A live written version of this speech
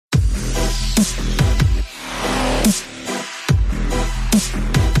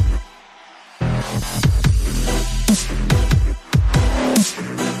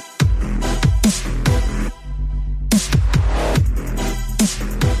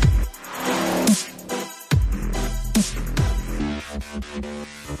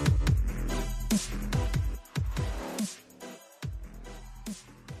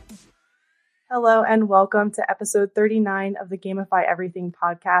Hello and welcome to episode 39 of the Gamify Everything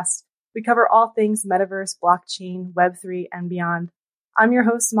podcast. We cover all things metaverse, blockchain, Web3, and beyond. I'm your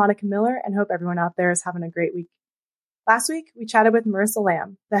host, Monica Miller, and hope everyone out there is having a great week. Last week, we chatted with Marissa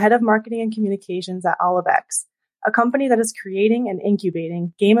Lamb, the head of marketing and communications at OliveX, a company that is creating and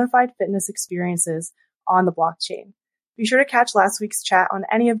incubating gamified fitness experiences on the blockchain. Be sure to catch last week's chat on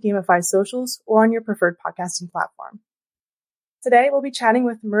any of Gamify's socials or on your preferred podcasting platform. Today, we'll be chatting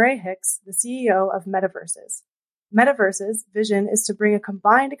with Murray Hicks, the CEO of Metaverses. Metaverses' vision is to bring a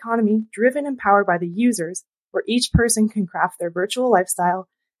combined economy driven and powered by the users, where each person can craft their virtual lifestyle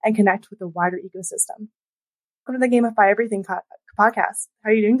and connect with a wider ecosystem. Welcome to the Gamify Everything podcast.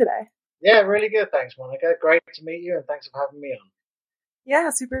 How are you doing today? Yeah, really good. Thanks, Monica. Great to meet you, and thanks for having me on. Yeah,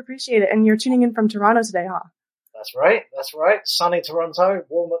 super appreciate it. And you're tuning in from Toronto today, huh? That's right. Sunny Toronto,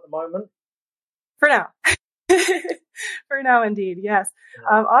 warm at the moment. For now. For now, indeed. Yes.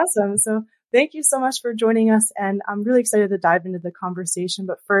 Awesome. So thank you so much for joining us. And I'm really excited to dive into the conversation.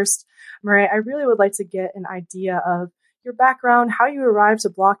 But first, Murray, I really would like to get an idea of your background, how you arrived to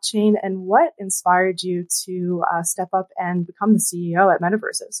blockchain, and what inspired you to step up and become the CEO at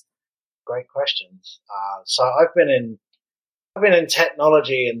Metaverses. Great questions. So I've been in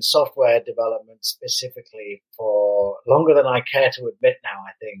technology and software development specifically for longer than I care to admit now,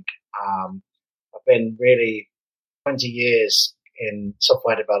 I think. I've been really 20 years in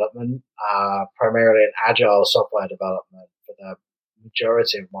software development, primarily in agile software development for the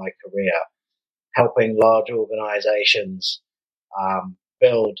majority of my career, helping large organizations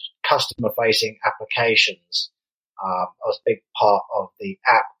build customer-facing applications. I was a big part of the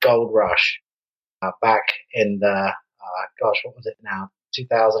app gold rush back in the, what was it now,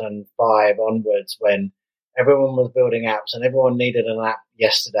 2005 onwards, when everyone was building apps and everyone needed an app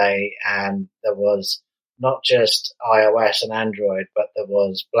yesterday, and there was not just iOS and Android, but there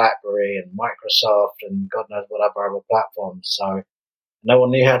was BlackBerry and Microsoft and God knows what other platforms. So no one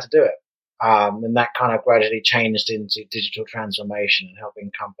knew how to do it. And that kind of gradually changed into digital transformation and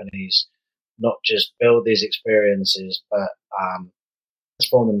helping companies not just build these experiences, but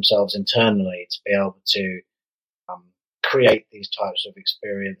transform themselves internally to be able to create these types of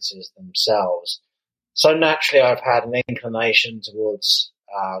experiences themselves. So naturally, I've had an inclination towards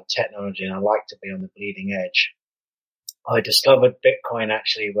technology, and I like to be on the bleeding edge. I discovered Bitcoin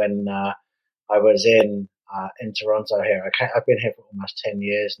actually when I was in Toronto here. I've been here for almost 10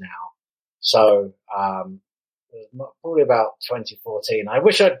 years now. So it was probably about 2014. I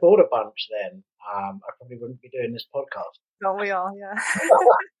wish I'd bought a bunch then. I probably wouldn't be doing this podcast. Don't we all? Yeah.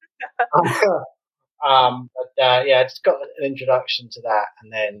 I just got an introduction to that,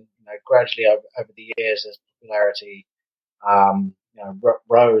 and then gradually over the years, as popularity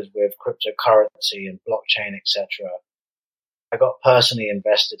rose with cryptocurrency and blockchain, etc. I got personally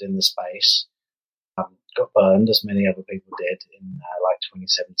invested in the space. Got burned, as many other people did, in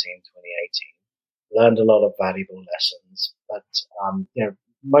 2017, 2018. Learned a lot of valuable lessons, but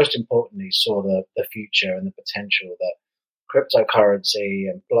most importantly, saw the future and the potential that cryptocurrency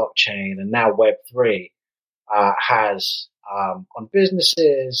and blockchain and now Web3 has on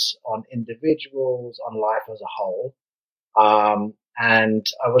businesses, on individuals, on life as a whole. And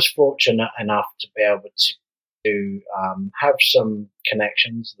I was fortunate enough to be able to have some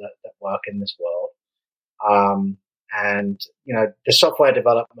connections that work in this world. And the software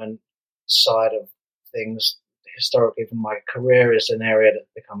development side of things, historically from my career, is an area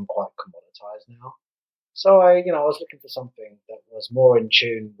that's become quite commoditized now. So I was looking for something that was more in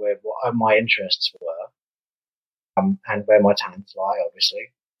tune with what my interests were, and where my talents lie,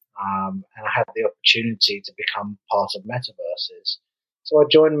 obviously. And I had the opportunity to become part of Metaverses. So I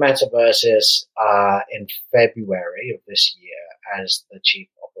joined Metaverses in February of this year as the Chief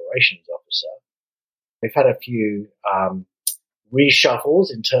Operations Officer. We've had a few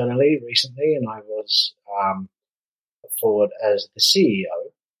reshuffles internally recently, and I was put forward as the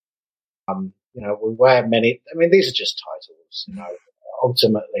CEO. We wear many. I mean, these are just titles.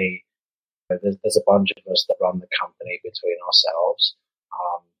 Ultimately, there's a bunch of us that run the company between ourselves.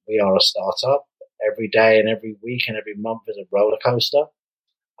 We are a startup. Every day and every week and every month is a roller coaster.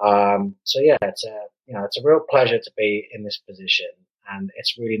 It's a real pleasure to be in this position, and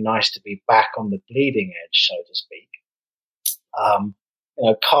it's really nice to be back on the bleeding edge, so to speak.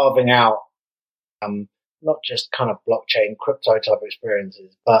 Carving out not just kind of blockchain, crypto type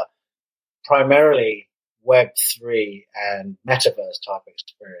experiences, but primarily Web3 and metaverse type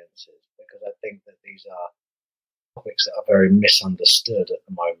experiences, because I think that these are topics that are very misunderstood at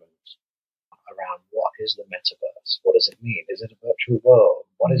the moment around what is the metaverse, what does it mean, is it a virtual world,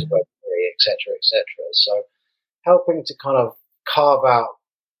 what is Web3, etc., etc. So helping to kind of carve out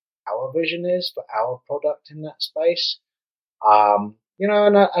our vision is for our product in that space. And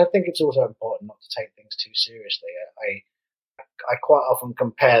I think it's also important not to take things too seriously. I quite often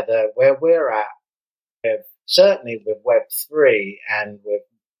compare where we're at certainly with Web3 and with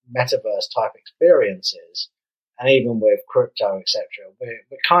metaverse type experiences, and even with crypto, etc.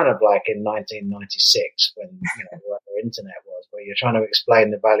 We're kind of like in 1996 when where the internet was, where you're trying to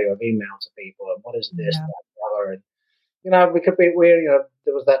explain the value of email to people and what is this, that, the other, and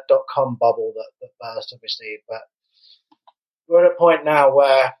there was that .com bubble that burst, obviously, but we're at a point now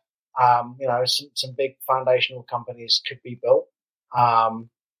where some big foundational companies could be built.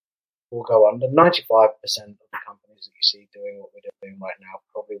 Will go under. 95% of the companies that you see doing what we're doing right now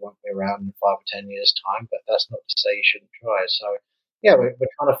probably won't be around in 5 or 10 years' time, but that's not to say you shouldn't try. So, yeah, we're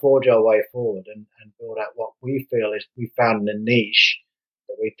trying to forge our way forward and build out what we feel is we found a niche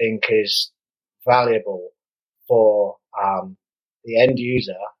that we think is valuable for the end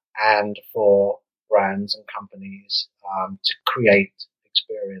user and for brands and companies to create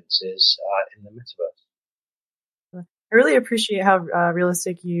experiences in the metaverse. I really appreciate how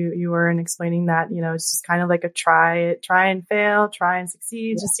realistic you were in explaining that. It's just kind of like a try and fail, try and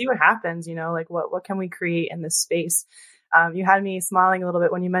succeed, just see what happens. Like what can we create in this space? You had me smiling a little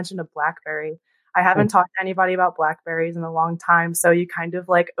bit when you mentioned a BlackBerry. I haven't talked to anybody about BlackBerries in a long time, so you kind of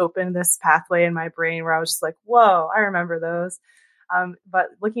like opened this pathway in my brain where I was just like, whoa, I remember those. But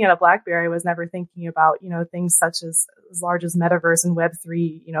looking at a BlackBerry, I was never thinking about, things such as large as metaverse and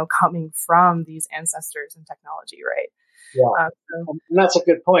Web3, coming from these ancestors in technology, right? Yeah. And that's a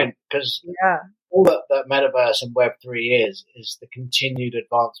good point, because all that metaverse and Web3 is the continued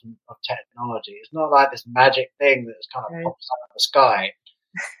advancement of technology. It's not like this magic thing that kind of pops out of the sky.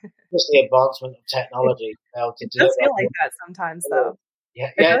 Just the advancement of technology. It does feel like that sometimes, though. Yeah.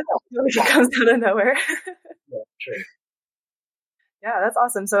 It does feel like it comes out of nowhere. Yeah, true. Yeah, that's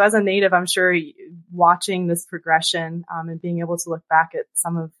awesome. So as a native, I'm sure watching this progression and being able to look back at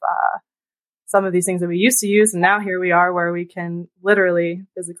some of these things that we used to use, and now here we are where we can literally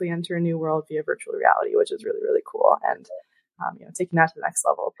physically enter a new world via virtual reality, which is really, really cool, and taking that to the next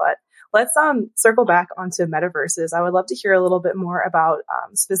level. But let's circle back onto metaverses. I would love to hear a little bit more about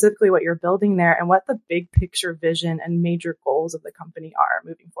specifically what you're building there and what the big picture vision and major goals of the company are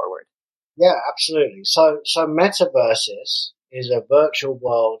moving forward. Yeah, absolutely. So metaverses is a virtual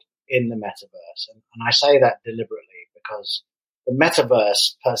world in the metaverse. And I say that deliberately because the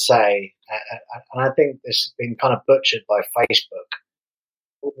metaverse per se, and I think this has been kind of butchered by Facebook,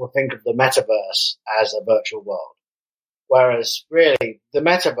 people think of the metaverse as a virtual world. Whereas really the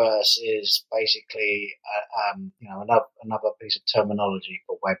metaverse is basically, another piece of terminology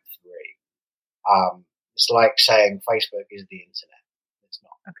for Web3. It's like saying Facebook is the internet. It's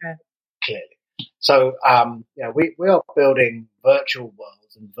not. Okay. Clearly. So, we are building virtual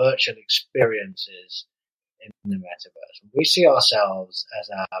worlds and virtual experiences in the metaverse. We see ourselves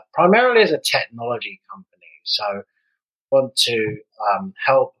primarily as a technology company. So we want to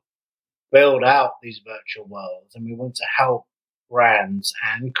help build out these virtual worlds, and we want to help brands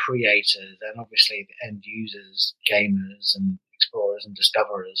and creators and obviously the end users, gamers and explorers and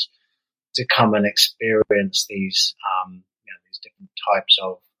discoverers to come and experience these different types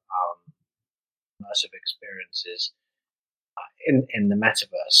of immersive experiences in the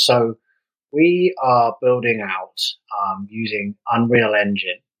metaverse. So we are building out using Unreal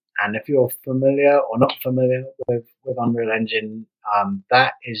Engine. And if you're familiar or not familiar with Unreal Engine,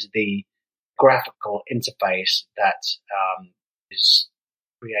 that is the graphical interface that is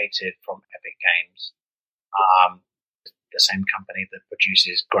created from Epic Games, the same company that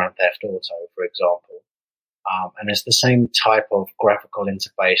produces Grand Theft Auto, for example. And it's the same type of graphical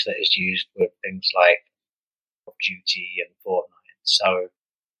interface that is used with things like Call of Duty and Fortnite. So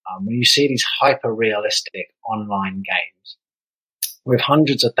when you see these hyper-realistic online games with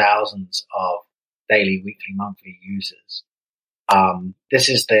hundreds of thousands of daily, weekly, monthly users, this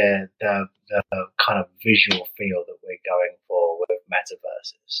is the kind of visual feel that we're going for with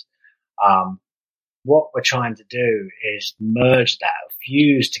metaverses. What we're trying to do is merge that,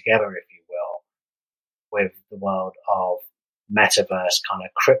 fuse together, if you will, with the world of metaverse kind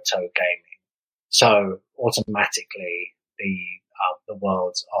of crypto gaming. So automatically the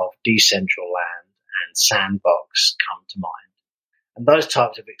worlds of Decentraland and Sandbox come to mind. And those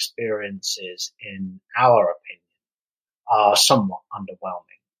types of experiences, in our opinion, are somewhat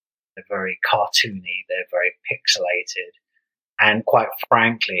underwhelming. They're very cartoony, they're very pixelated, and quite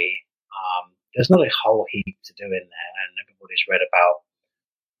frankly, there's not a whole heap to do in there, and everybody's read about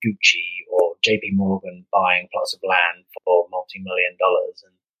Gucci or JP Morgan buying plots of land for multi-million dollars,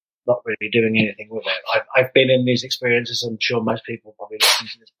 and not really doing anything with it. I've been in these experiences. I'm sure most people probably listening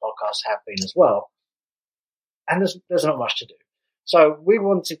to this podcast have been as well. And there's not much to do. So we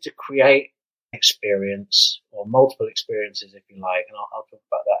wanted to create an experience, or multiple experiences, if you like, and I'll talk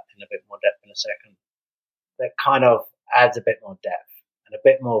about that in a bit more depth in a second, that kind of adds a bit more depth and a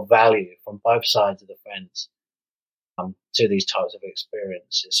bit more value from both sides of the fence to these types of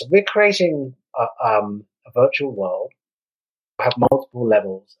experiences. So we're creating a virtual world. We have multiple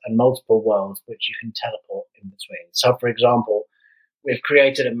levels and multiple worlds which you can teleport in between. So, for example, we've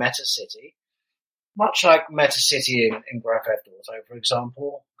created a meta city, much like Meta City in Grand Theft Auto, for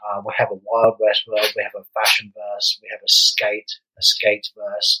example. We have a Wild West world, we have a fashion verse, we have a skate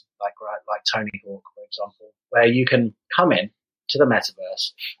verse, like Tony Hawk, for example, where you can come in to the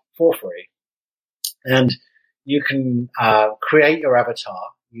metaverse for free, and you can create your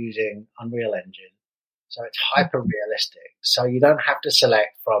avatar using Unreal Engine. So it's hyper realistic. So you don't have to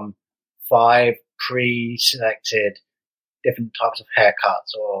select from 5 pre-selected different types of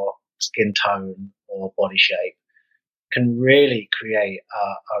haircuts or skin tone or body shape. You can really create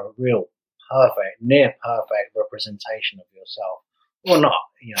a real perfect, near perfect representation of yourself, or not.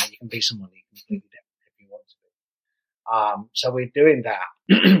 You know, you can be someone completely different if you want to be. So we're doing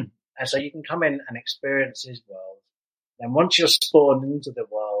that. And so you can come in and experience this world. Then once you're spawned into the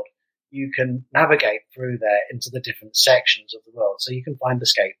world, you can navigate through there into the different sections of the world. So you can find the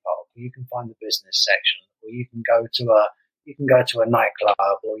skate park, or you can find the business section, or you can go to a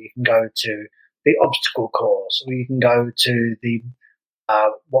nightclub, or you can go to the obstacle course, or you can go to the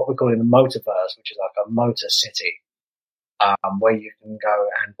what we're calling the motorverse, which is like a motor city, where you can go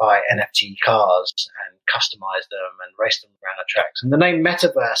and buy NFT cars and customize them and race them around the tracks. And the name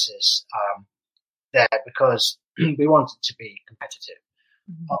Metaverse is there because we want it to be competitive.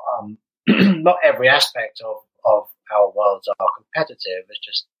 Not every aspect of our worlds are competitive. It's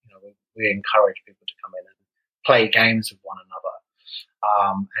just, we encourage people to come in and play games with one another,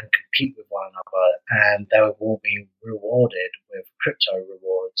 and compete with one another, and they will be rewarded with crypto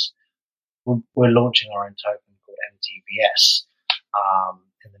rewards. We're launching our own token called MTVS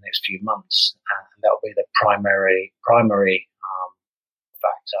in the next few months, and that will be the primary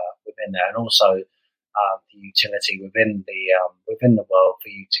factor within there, and also the utility within the world for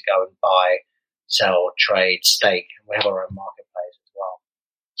you to go and buy, sell, trade, stake, and we have our own marketplace as well.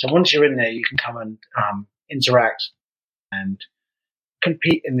 So once you're in there, you can come and interact and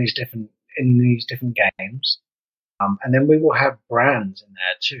compete in these different games, and then we will have brands in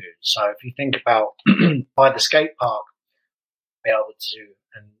there too. So if you think about by the skate park, be able to,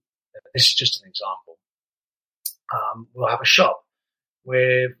 and this is just an example, we'll have a shop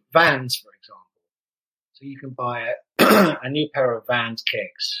with Vans, for example. So you can buy a new pair of Vans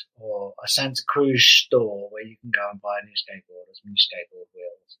kicks, or a Santa Cruz store where you can go and buy new skateboarders, new skateboard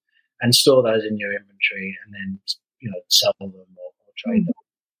wheels, and store those in your inventory, and then sell them or trade them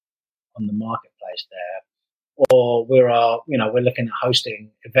on the marketplace there. Or we're looking at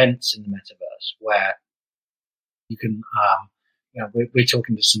hosting events in the metaverse where you can we're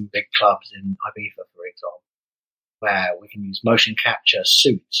talking to some big clubs in Ibiza, for example, where we can use motion capture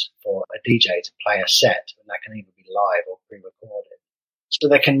suits for a DJ to play a set, and that can either be live or pre-recorded. So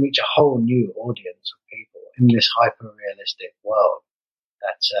they can reach a whole new audience of people in this hyper-realistic world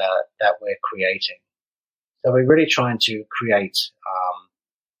that we're creating. So we're really trying to create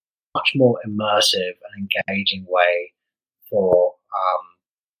much more immersive and engaging way for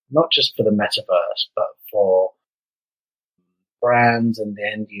not just for the metaverse, but for brands and the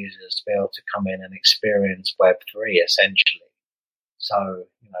end users to be able to come in and experience Web3 essentially. So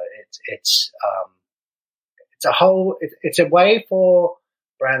it's a way for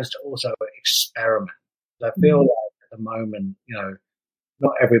brands to also experiment. I feel like at the moment,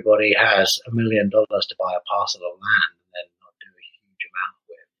 not everybody has $1 million to buy a parcel of land and then not do a huge amount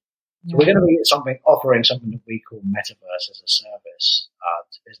with. So we're going to be offering something that we call Metaverse as a service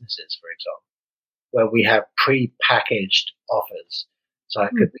to businesses, for example, where we have pre-packaged offers. So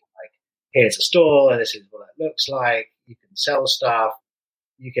it could be like, here's a store, this is what it looks like. You can sell stuff.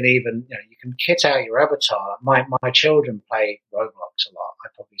 You can even, you can kit out your avatar. My children play Roblox a lot. I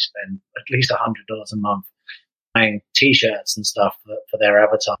probably spend at least $100 a month buying t-shirts and stuff for their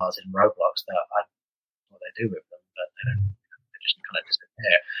avatars in Roblox that I don't know what they do with them, but they just kind of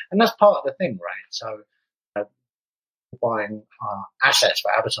disappear. And that's part of the thing, right? So buying assets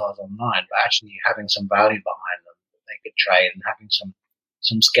for avatars online, but actually having some value behind them that they could trade, and having some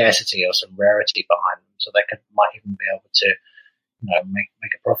scarcity or some rarity behind them, so they might even be able to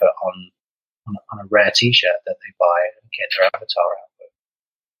make a profit on a rare t-shirt that they buy and get their avatar out with.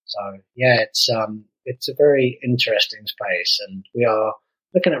 So yeah, it's a very interesting space, and we are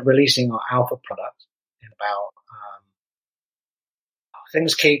looking at releasing our alpha product in about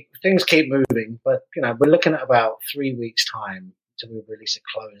things keep moving, but we're looking at about 3 weeks time till we release a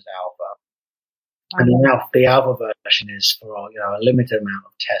closed alpha. And the alpha version is for a limited amount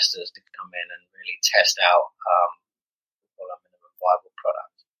of testers to come in and really test out a minimum viable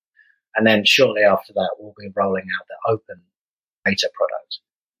product. And then shortly after that, we'll be rolling out the open beta product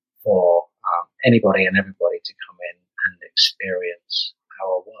for anybody and everybody to come in and experience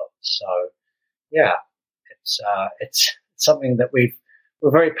our world. So yeah, it's something that we're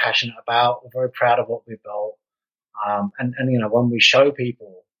very passionate about. We're very proud of what we built. And when we show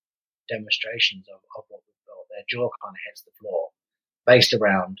people demonstrations of what we've built, their jaw kind of hits the floor based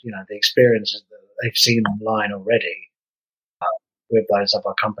around, the experiences that they've seen online already with those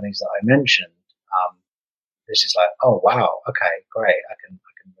other companies that I mentioned. This is like, oh wow, okay, great. I can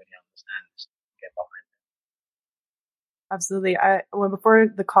really understand this and get behind it. Absolutely. Before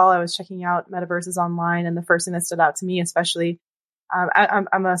the call, I was checking out Metaverses Online, and the first thing that stood out to me, especially,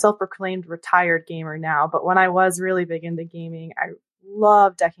 I'm a self-proclaimed retired gamer now, but when I was really big into gaming, I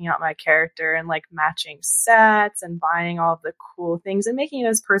love decking out my character and like matching sets and buying all of the cool things and making it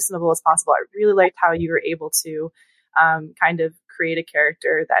as personable as possible. I really liked how you were able to kind of create a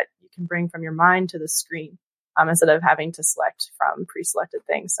character that you can bring from your mind to the screen instead of having to select from pre-selected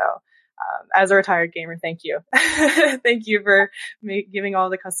things. So as a retired gamer, thank you. Thank you for giving all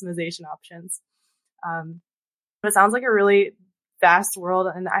the customization options. It sounds like a really vast world,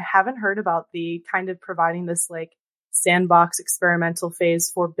 and I haven't heard about the kind of providing this like sandbox experimental phase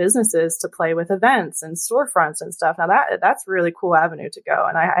for businesses to play with events and storefronts and stuff. Now that's a really cool avenue to go.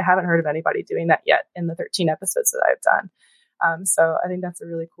 And I haven't heard of anybody doing that yet in the 13 episodes that I've done. So I think that's a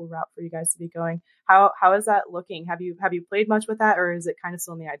really cool route for you guys to be going. How is that looking? Have you played much with that, or is it kind of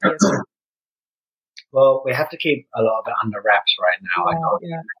still in the idea stage? Well, we have to keep a lot of it under wraps right now. I can't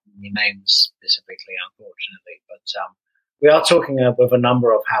give any names specifically, unfortunately, but we are talking with a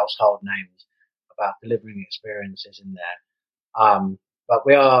number of household names about delivering experiences in there. But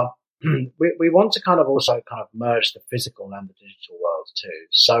we are, we want to kind of also kind of merge the physical and the digital worlds too.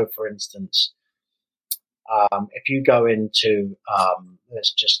 So for instance, if you go into,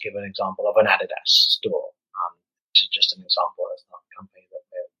 let's just give an example of an Adidas store. This is just an example. It's not a company that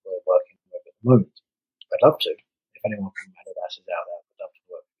we're working with at the moment. I'd love to. If anyone from Adidas is out there, I'd love to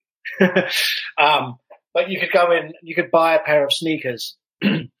work with you. But you could go in, you could buy a pair of sneakers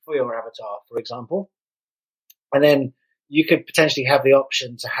for your avatar, for example, and then you could potentially have the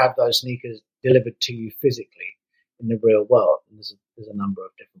option to have those sneakers delivered to you physically in the real world. And there's a number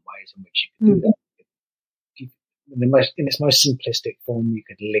of different ways in which you can do that. In its most simplistic form, you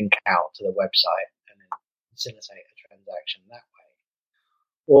could link out to the website and then facilitate a transaction that way.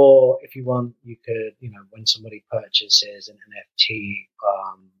 Or if you want, you could, when somebody purchases an NFT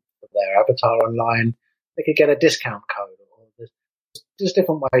for their avatar online, they could get a discount code. Or there's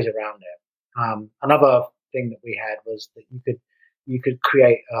different ways around it. Another thing that we had was that you could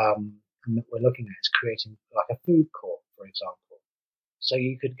create, and that we're looking at is creating like a food court, for example. So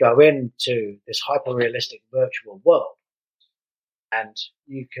you could go into this hyper-realistic virtual world and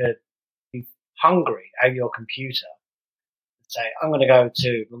you could be hungry at your computer and say, I'm going to go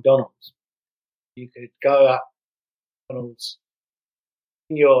to McDonald's. You could go up to McDonald's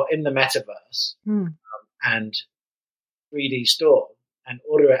in the metaverse and 3D store and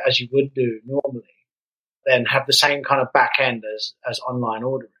order it as you would do normally, then have the same kind of back end as online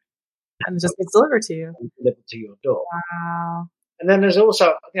ordering. And it just gets delivered to you. Delivered to your door. Wow. And then there's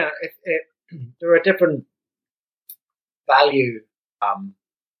also, there are different value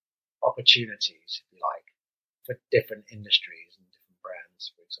opportunities, if you like, for different industries and different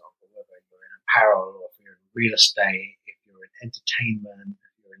brands, for example, whether you're in apparel or if you're in real estate, if you're in entertainment,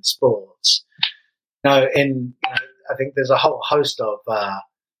 if you're in sports. I think there's a whole host of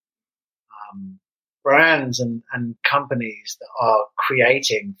brands and companies that are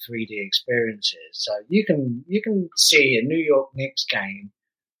creating 3D experiences. So you can see a New York Knicks game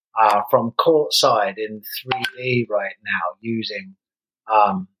from courtside in 3D right now using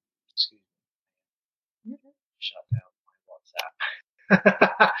excuse me, shut down my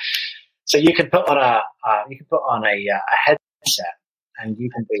WhatsApp. So you can put on a headset and you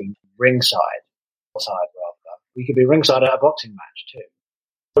can be ringside rather. You can be ringside at a boxing match too.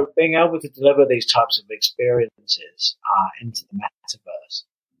 So being able to deliver these types of experiences into the metaverse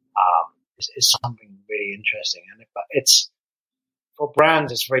is something really interesting, and it's for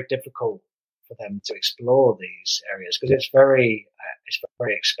brands. It's very difficult for them to explore these areas because it's very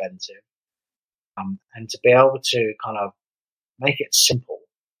expensive, and to be able to kind of make it simple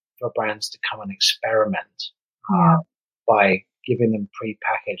for brands to come and experiment by giving them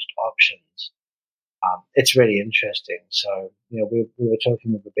pre-packaged options. It's really interesting. So, we were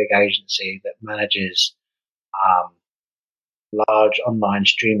talking with a big agency that manages large online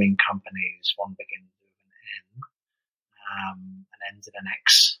streaming companies. One begins with an N, and ends in an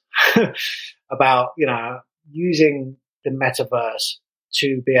X, about, using the metaverse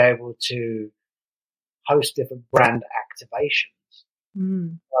to be able to host different brand activations.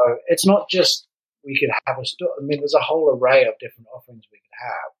 So it's not just we could have a store. I mean, there's a whole array of different offerings we could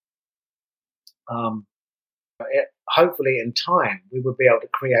have. Hopefully in time, we would be able to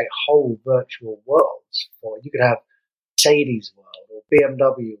create whole virtual worlds you could have Mercedes world or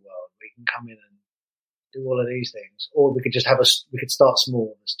BMW world where you can come in and do all of these things, or we could just we could start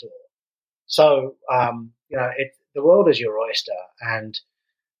small in the store. So, the world is your oyster, and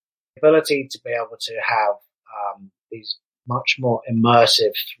the ability to be able to have, these much more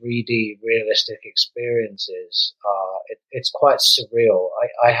immersive 3D realistic experiences, it's quite surreal.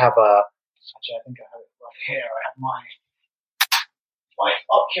 I have actually, I think I have it right here. I have my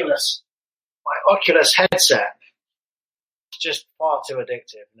Oculus headset. It's just far too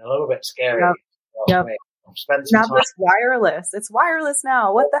addictive and a little bit scary. Yep. Now it's wireless. It's wireless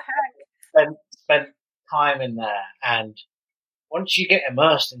now. What the heck? Spent time in there, and once you get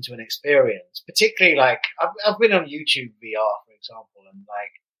immersed into an experience, particularly like I've been on YouTube VR, for example, and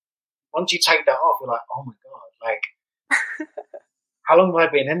like once you take that off, you're like, oh my god, like how long have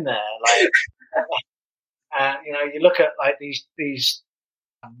I been in there? Like, you look at like these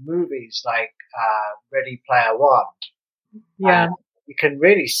movies like Ready Player One. Yeah, you can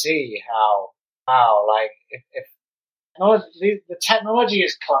really see how like if the technology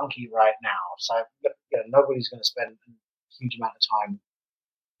is clunky right now, so nobody's going to spend a huge amount of time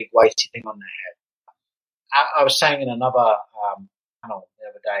big weighty thing on their head. I was saying in another panel the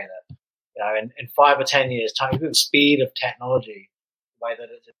other day that in 5 or 10 years' time, the speed of technology, the way that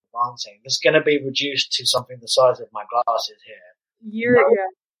it's advancing, this is going to be reduced to something the size of my glasses here.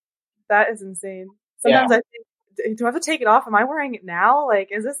 That is insane. Sometimes I think, do I have to take it off? Am I wearing it now?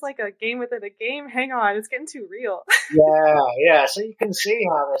 Like, is this like a game within a game? Hang on, it's getting too real. Yeah. So you can see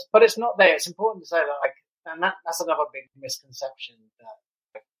how this, but it's not there. It's important to say that, like, and that's another big misconception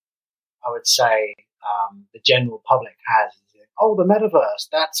that I would say the general public has. Oh, the metaverse,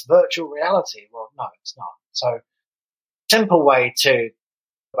 that's virtual reality. Well, no, it's not. So, simple way to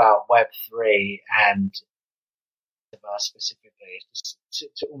about Web3 and metaverse specifically is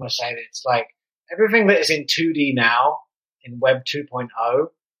to almost say that it's like everything that is in 2D now in Web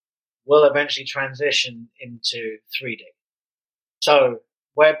 2.0 will eventually transition into 3D. So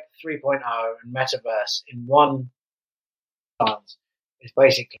Web 3.0 and metaverse in one glance is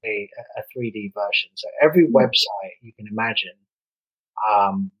basically a 3D version. So every website you can imagine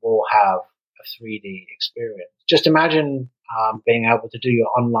will have a 3D experience. Just imagine being able to do your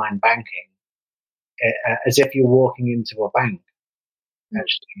online banking as if you're walking into a bank,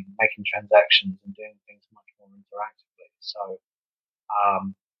 actually making transactions and doing things much more interactively. So,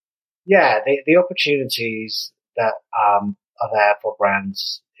 the opportunities that are there for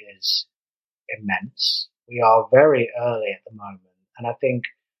brands is immense. We are very early at the moment, and I think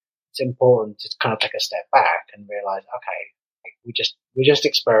it's important to kind of take a step back and realize, okay, we're just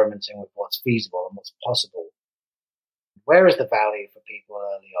experimenting with what's feasible and what's possible. Where is the value for people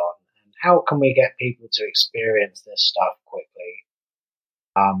early on, and how can we get people to experience this stuff quickly?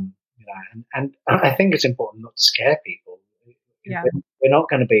 And I think it's important not to scare people. Yeah. We're not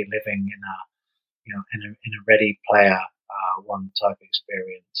going to be living in a Ready Player One type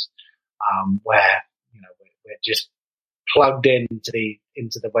experience, where we're just plugged into the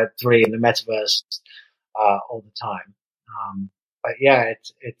Web3 and the metaverse all the time. But yeah,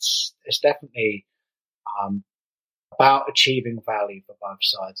 it's definitely about achieving value for both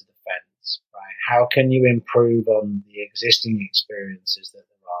sides of the fence, right? How can you improve on the existing experiences that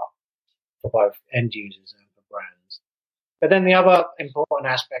there are for both end users and for brands? But then the other important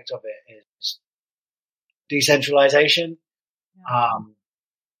aspect of it is decentralization,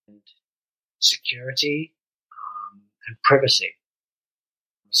 and security, and privacy.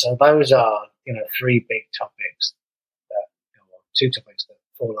 So those are, three big topics two topics that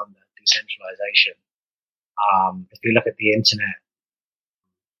fall under decentralization. If you look at the internet,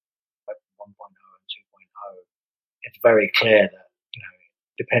 Web 1.0 and 2.0, it's very clear that,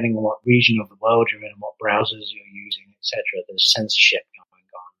 depending on what region of the world you're in and what browsers you're using, etc., there's censorship going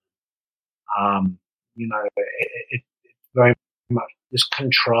on. It very much is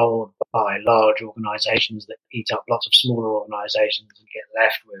controlled by large organizations that eat up lots of smaller organizations and get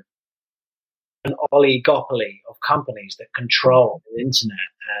left with an oligopoly of companies that control the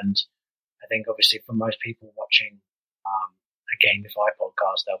internet. And I think obviously for most people watching a Gamify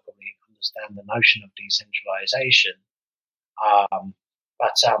podcast, they'll probably understand the notion of decentralization.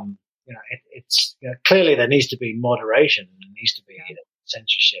 But it's clearly there needs to be moderation. There needs to be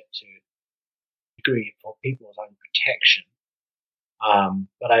censorship to a degree for people's own protection.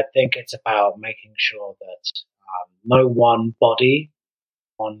 But I think it's about making sure that no one body,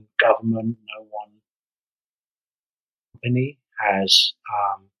 one government, no one company has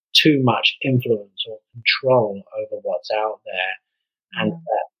too much influence or control over what's out there, and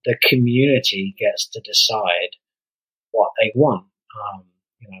that the community gets to decide what they want.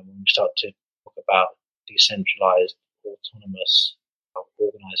 When we start to talk about decentralized, autonomous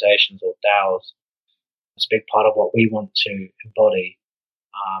organizations or DAOs, it's a big part of what we want to embody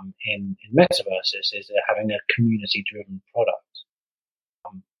in metaverses is having a community-driven product.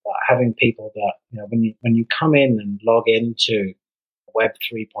 But having people that, when you come in and log into a Web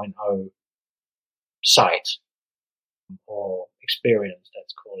 3.0 site or experience,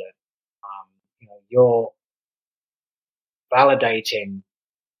 let's call it, you're validating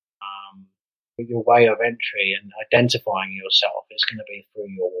your way of entry and identifying yourself is going to be through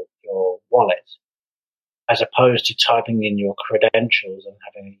your wallet, as opposed to typing in your credentials and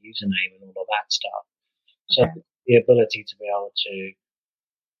having a username and all of that stuff. So the ability to be able to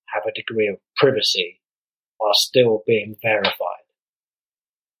have a degree of privacy while still being verified.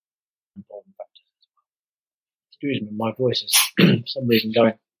 Important factors as well. Excuse me, my voice is for some reason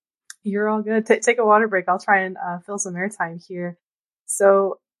going. You're all good. Take a water break. I'll try and fill some airtime here.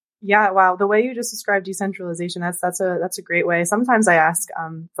 So, yeah, wow. The way you just described decentralization, that's a great way. Sometimes I ask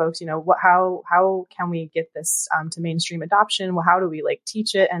folks, how can we get this to mainstream adoption? Well, how do we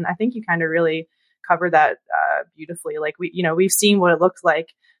teach it? And I think you kind of really covered that beautifully. We've seen what it looks like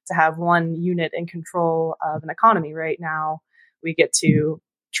to have one unit in control of an economy. Right now, we get to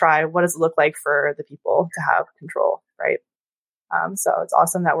try what does it look like for the people to have control, right? So it's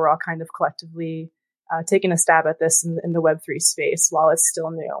awesome that we're all kind of collectively taking a stab at this in the Web3 space while it's still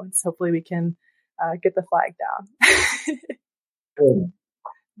new. And so hopefully we can get the flag down.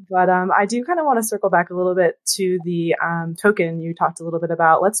 But I do kind of want to circle back a little bit to the token you talked a little bit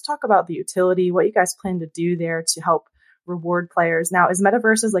about. Let's talk about the utility, what you guys plan to do there to help reward players. Now, is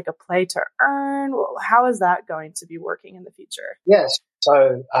Metaverses like a play to earn? How is that going to be working in the future? Yes.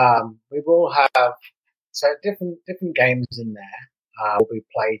 So we will have different games in there will be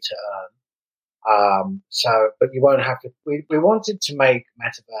play to earn. But you won't have to. We wanted to make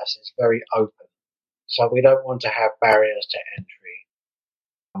Metaverses very open, so we don't want to have barriers to entry.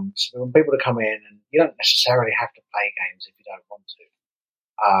 So we want people to come in, and you don't necessarily have to play games if you don't want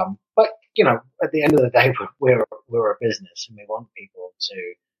to. But at the end of the day, we're a business, and we want people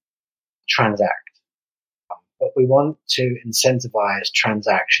to transact. But we want to incentivize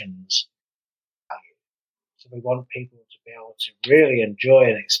transactions. So we want people to be able to really enjoy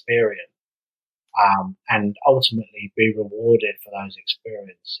an experience, and ultimately be rewarded for those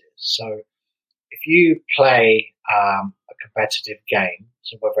experiences. So if you play a competitive game,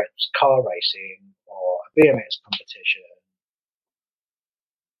 so whether it's car racing or a BMX competition,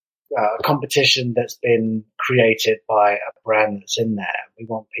 a competition that's been created by a brand that's in there, we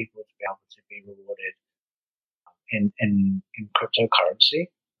want people to be able to be rewarded in cryptocurrency,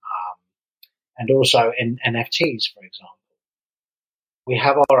 and also in NFTs, for example. We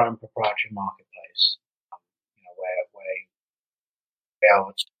have our own proprietary marketplace, where we are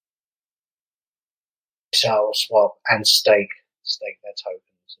able to sell, swap, and stake their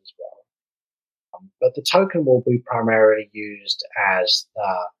tokens as well. But the token will be primarily used as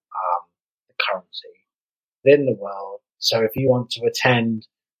the currency within the world. So if you want to attend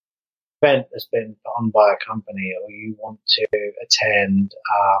an event that's been put on by a company, or you want to attend,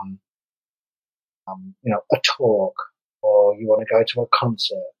 a talk, or you want to go to a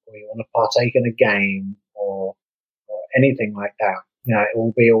concert, or you want to partake in a game, or anything like that, it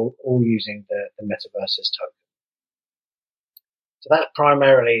will be all using the Metaverses token. So that's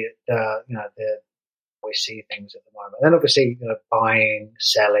primarily the we see things at the moment. And then obviously, buying,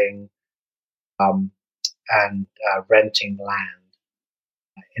 selling, and renting land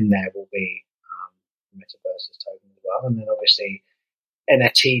in there will be the Metaverses token as well. And then obviously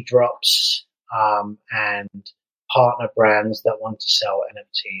NFT drops, and partner brands that want to sell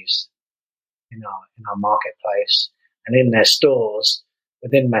NFTs in our marketplace and in their stores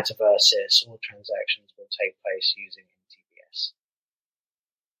within Metaverses. All transactions will take place using MTBS.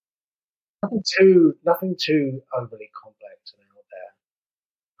 Nothing too overly complex and out there.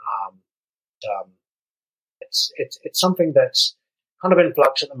 It's something that's kind of in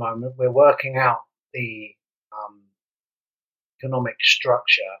flux at the moment. We're working out the economic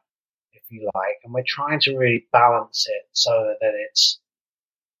structure if you like, and we're trying to really balance it so that it's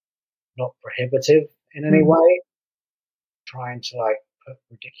not prohibitive in any way. Trying to like put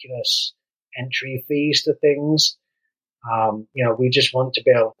ridiculous entry fees to things. We just want to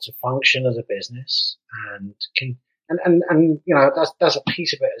be able to function as a business and that's a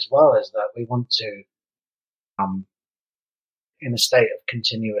piece of it as well, is that we want to, in a state of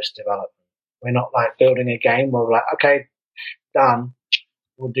continuous development. We're not like building a game where we're like, okay, done.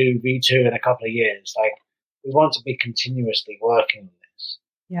 We'll do V2 in a couple of years. Like, we want to be continuously working on this.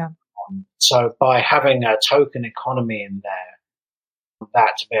 Yeah. So by having a token economy in there,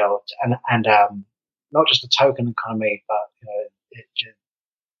 that to be able to, and not just a token economy, but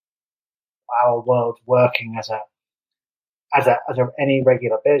our world working as any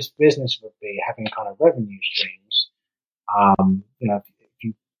regular business would be, having kind of revenue streams.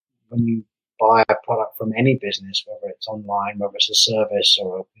 When you buy a product from any business, whether it's online, whether it's a service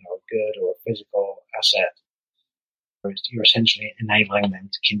or a good or a physical asset, you're essentially enabling them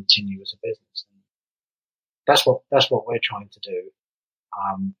to continue as a business. And that's what we're trying to do.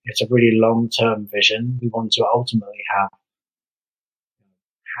 It's a really long-term vision. We want to ultimately have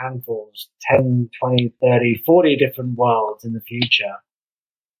handfuls, 10, 20, 30, 40 different worlds in the future.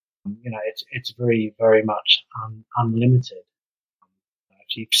 It's very, very much unlimited.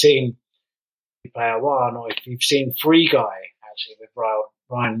 If you've seen Player One, or if you've seen Free Guy, actually with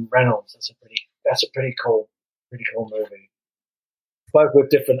Ryan Reynolds, that's a pretty cool movie. Both with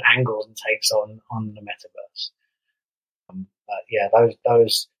different angles and takes on the metaverse. But yeah,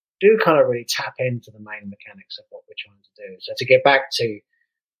 those do kind of really tap into the main mechanics of what we're trying to do. So to get back to the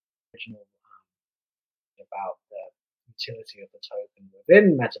original about the utility of the token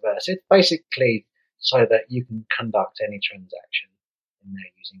within metaverse, it's basically so that you can conduct any transaction in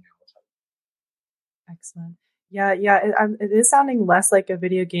there using our token. Excellent. Yeah. It is sounding less like a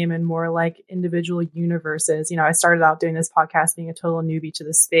video game and more like individual universes. I started out doing this podcast being a total newbie to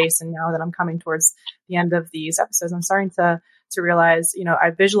the space, and now that I'm coming towards the end of these episodes, I'm starting to realize,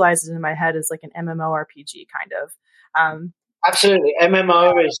 I visualize it in my head as like an MMORPG kind of. Absolutely,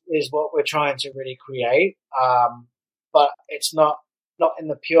 MMO is what we're trying to really create, but it's not in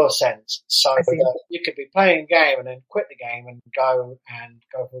the pure sense. So you could be playing a game and then quit the game and go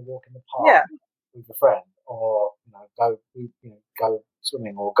for a walk in the park with a friend, or go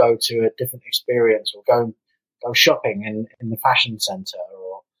swimming, or go to a different experience, or go shopping in the fashion center,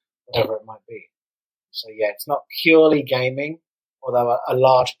 or whatever it might be. So yeah, it's not purely gaming, although a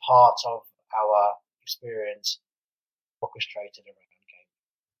large part of our experience orchestrated around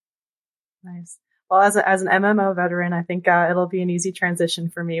gaming. Nice. Well, as an MMO veteran, I think it'll be an easy transition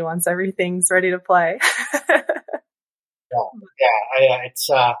for me once everything's ready to play. Yeah. It's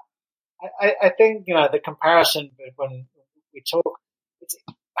I think the comparison when we talk, it's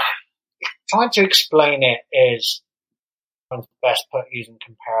trying to explain it is best put using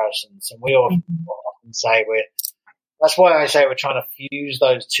comparisons, and we often say that's why I say we're trying to fuse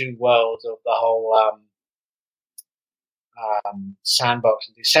those two worlds of the whole Sandbox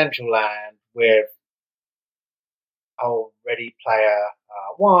and Decentraland with whole Ready Player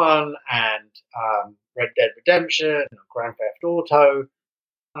One and Red Dead Redemption and Grand Theft Auto.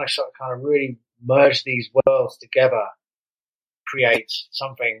 And I kind of really merge these worlds together, create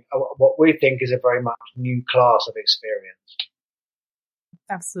something, what we think is a very much new class of experience.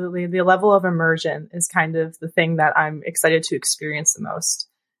 Absolutely. The level of immersion is kind of the thing that I'm excited to experience the most.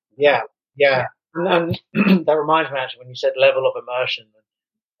 Yeah. And that reminds me, actually, when you said level of immersion, I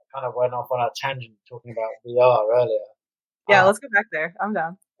kind of went off on a tangent talking about VR earlier. Yeah, let's go back there. I'm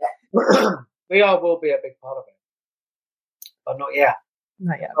down. VR will be a big part of it, but not yet.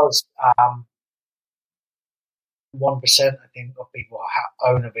 Not yet. Because 1%, I think, of people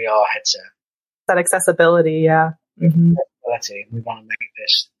own a VR headset. That accessibility, yeah. Mm-hmm. We want to make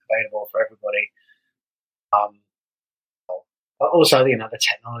this available for everybody. But also, the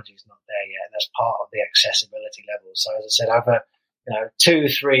technology is not there yet. That's part of the accessibility level. So, as I said, over 2,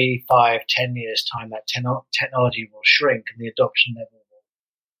 3, 5, 10 years time, that technology will shrink and the adoption level will be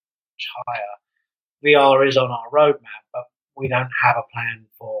much higher. VR is on our roadmap, but we don't have a plan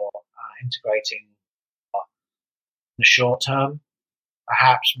for integrating in the short term,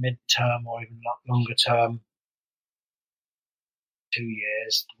 perhaps mid-term or even longer term. 2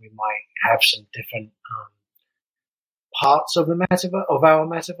 years, we might have some different parts of the our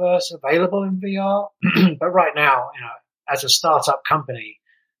metaverse available in VR. But right now, as a startup company,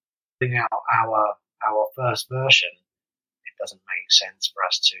 putting out our first version, it doesn't make sense for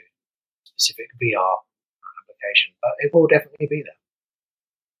us to specific VR application, but it will definitely be there.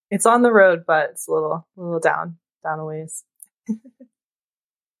 It's on the road, but it's a little down a ways.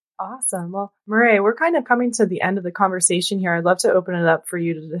 Awesome. Well, Murray, we're kind of coming to the end of the conversation here. I'd love to open it up for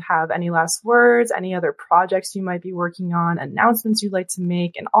you to have any last words, any other projects you might be working on, announcements you'd like to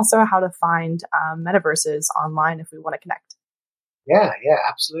make, and also how to find metaverses online if we want to connect. Yeah,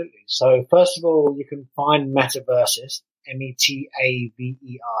 absolutely. So first of all, you can find Metaverses, Metaversus,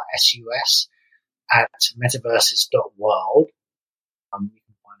 at metaverses.world. You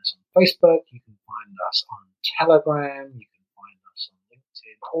can find us on Facebook. You can find us on Telegram. You can find us on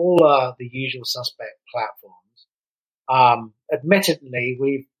LinkedIn. All the usual suspect platforms. Admittedly,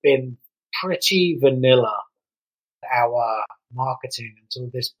 we've been pretty vanilla our marketing until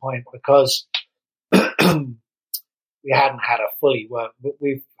this point because we haven't had a fully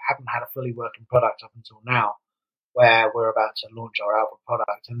working product up until now, where we're about to launch our alpha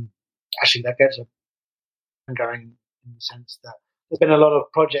product. And actually, that gets going in the sense that there's been a lot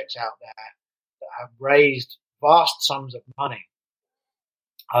of projects out there that have raised vast sums of money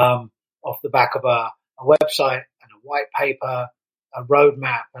off the back of a website and a white paper, a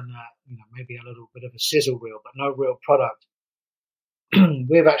roadmap, and maybe a little bit of a sizzle reel, but no real product.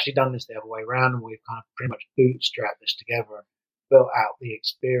 We've actually done this the other way around, and we've kind of pretty much bootstrapped this together and built out the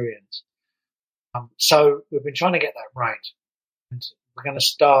experience. So we've been trying to get that right, and we're going to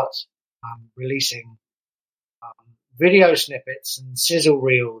start releasing video snippets and sizzle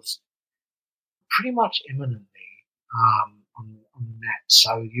reels pretty much imminently on the net.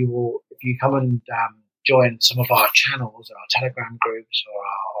 So you will, if you come and join some of our channels, or our Telegram groups, or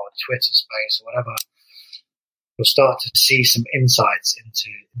our Twitter space, or whatever, you'll start to see some insights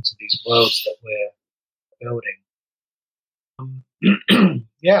into these worlds that we're building.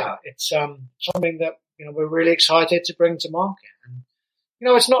 Yeah, it's something that we're really excited to bring to market, and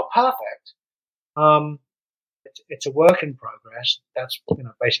it's not perfect. It's a work in progress. That's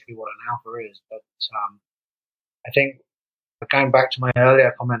basically what an alpha is. But I think going back to my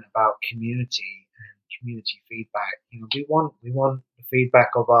earlier comment about community and community feedback, we want the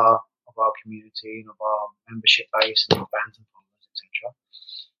feedback of our community and of our membership base and our fans and followers, etc.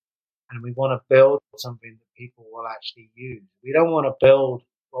 And we want to build something that people will actually use. We don't want to build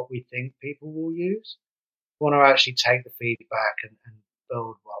what we think people will use. We want to actually take the feedback and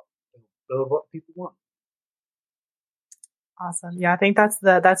build what people want. Awesome. Yeah, I think that's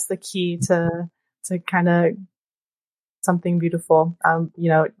the key to kind of something beautiful.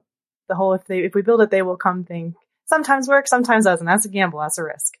 The whole if we build it, they will come thing sometimes works, sometimes doesn't. That's a gamble. That's a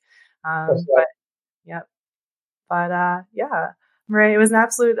risk. Yeah. Murray, it was an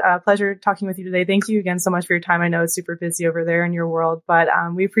absolute pleasure talking with you today. Thank you again so much for your time. I know it's super busy over there in your world, but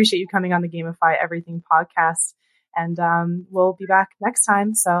we appreciate you coming on the Gamify Everything podcast, and we'll be back next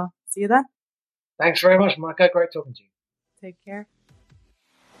time. So see you then. Thanks very much, Monica. Great talking to you. Take care.